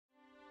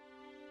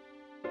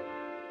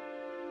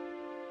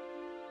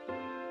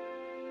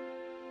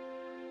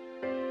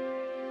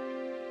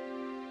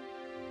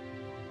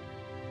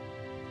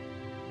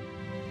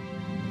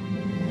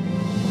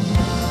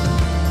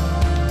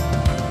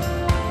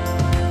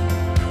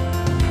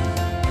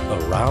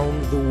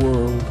Around the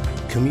world,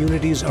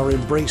 communities are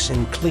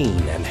embracing clean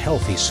and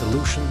healthy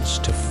solutions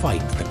to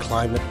fight the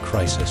climate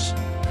crisis.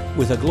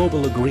 With a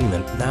global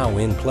agreement now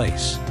in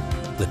place,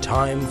 the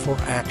time for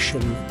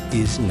action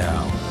is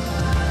now.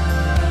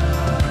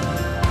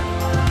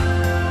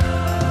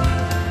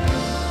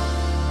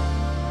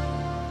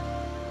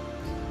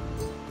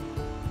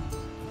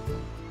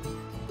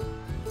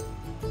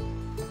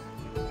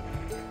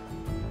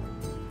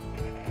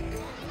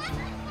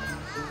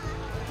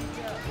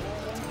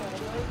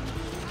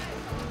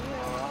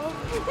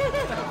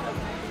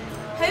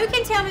 Who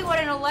can tell me what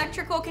an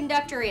electrical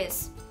conductor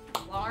is?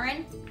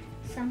 Lauren?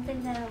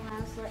 Something that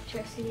allows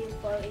electricity to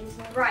flow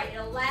easily. Right, it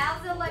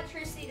allows the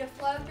electricity to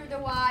flow through the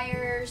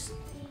wires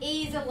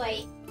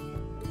easily.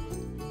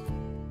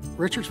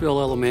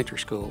 Richardsville Elementary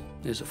School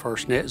is the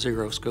first net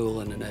zero school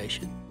in the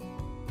nation.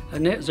 A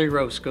net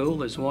zero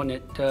school is one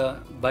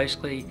that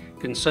basically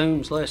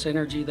consumes less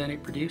energy than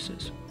it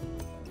produces.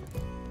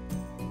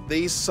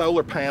 These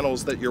solar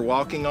panels that you're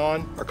walking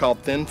on are called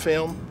thin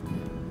film.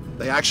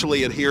 They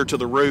actually adhere to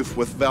the roof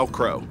with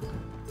Velcro.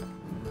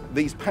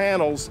 These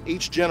panels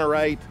each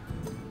generate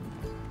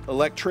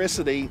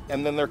electricity,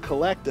 and then they're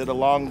collected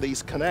along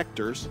these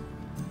connectors,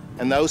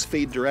 and those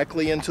feed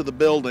directly into the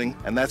building,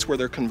 and that's where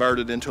they're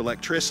converted into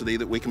electricity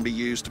that we can be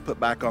used to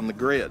put back on the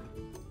grid.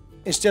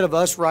 Instead of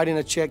us writing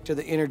a check to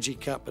the energy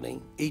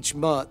company each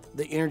month,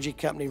 the energy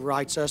company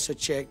writes us a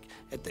check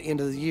at the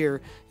end of the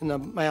year in the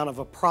amount of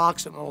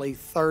approximately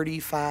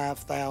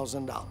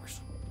 $35,000.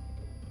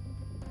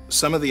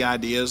 Some of the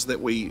ideas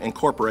that we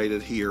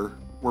incorporated here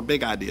were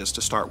big ideas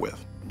to start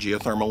with: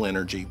 geothermal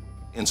energy,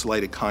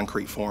 insulated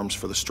concrete forms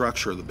for the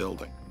structure of the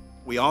building.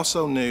 We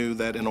also knew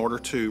that in order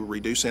to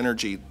reduce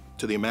energy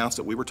to the amounts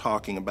that we were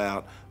talking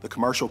about, the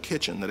commercial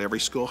kitchen that every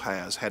school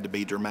has had to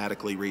be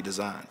dramatically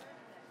redesigned.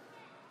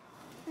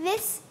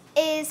 This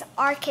is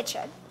our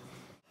kitchen.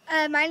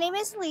 My name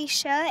is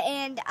Alicia,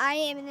 and I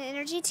am an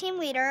energy team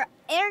leader.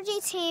 Energy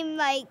team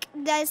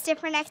does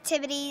different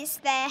activities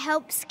that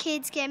helps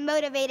kids get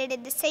motivated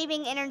into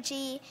saving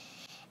energy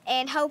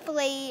and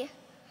hopefully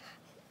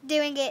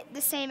doing it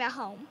the same at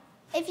home.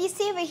 If you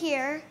see over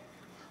here,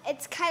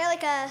 it's kind of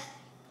like a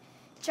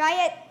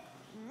giant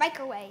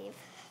microwave.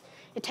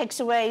 It takes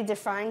away the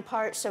frying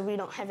part so we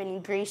don't have any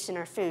grease in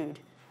our food.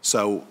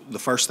 So the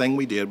first thing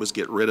we did was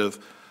get rid of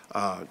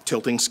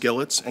tilting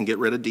skillets and get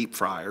rid of deep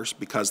fryers,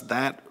 because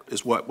that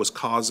is what was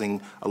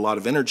causing a lot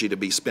of energy to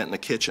be spent in the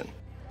kitchen.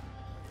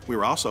 We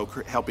were also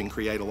helping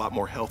create a lot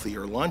more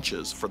healthier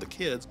lunches for the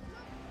kids.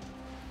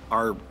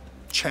 Our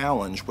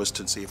challenge was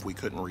to see if we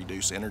couldn't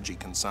reduce energy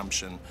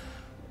consumption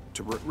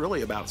to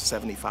really about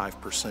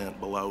 75%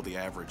 below the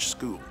average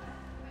school.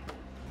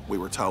 We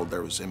were told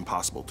that was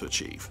impossible to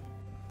achieve.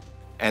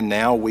 And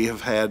now we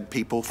have had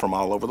people from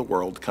all over the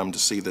world come to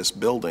see this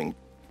building.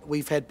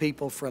 We've had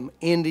people from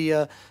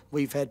India,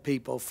 we've had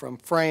people from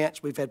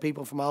France, we've had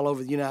people from all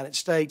over the United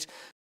States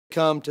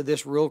come to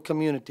this rural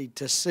community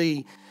to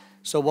see.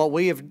 So what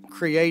we have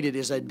created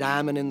is a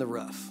diamond in the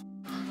rough.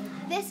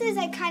 This is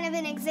a kind of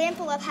an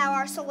example of how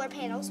our solar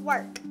panels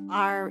work.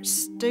 Our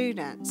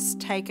students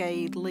take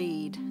a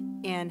lead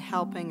in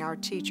helping our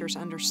teachers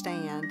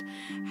understand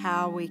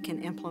how we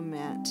can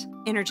implement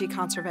energy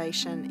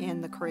conservation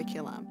in the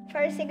curriculum.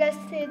 First it goes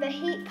to the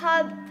heat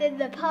pump, then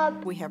the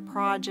pump. We have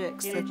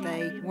projects that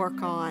they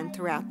work on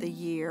throughout the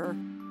year.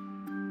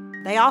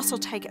 They also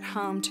take it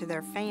home to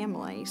their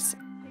families,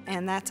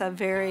 and that's a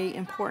very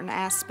important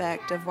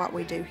aspect of what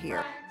we do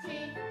here.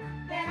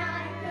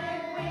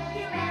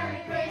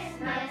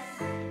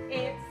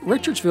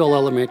 Richardsville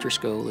Elementary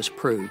School is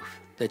proof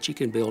that you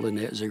can build a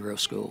net zero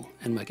school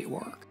and make it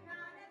work.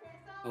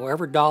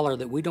 Every dollar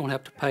that we don't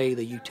have to pay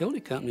the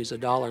utility companies, a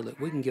dollar that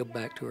we can give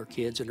back to our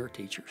kids and our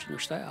teachers and their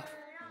staff.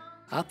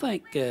 I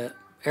think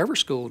every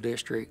school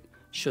district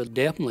should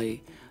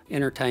definitely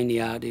entertain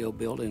the idea of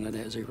building a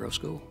net zero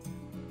school.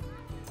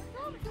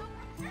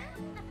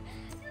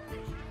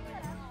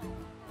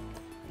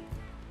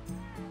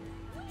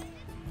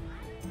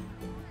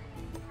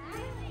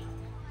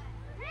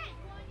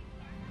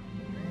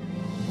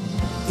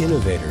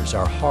 Innovators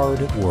are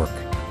hard at work.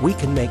 We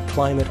can make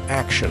climate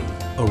action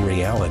a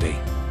reality.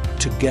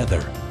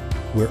 Together,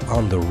 we're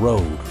on the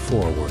road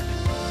forward.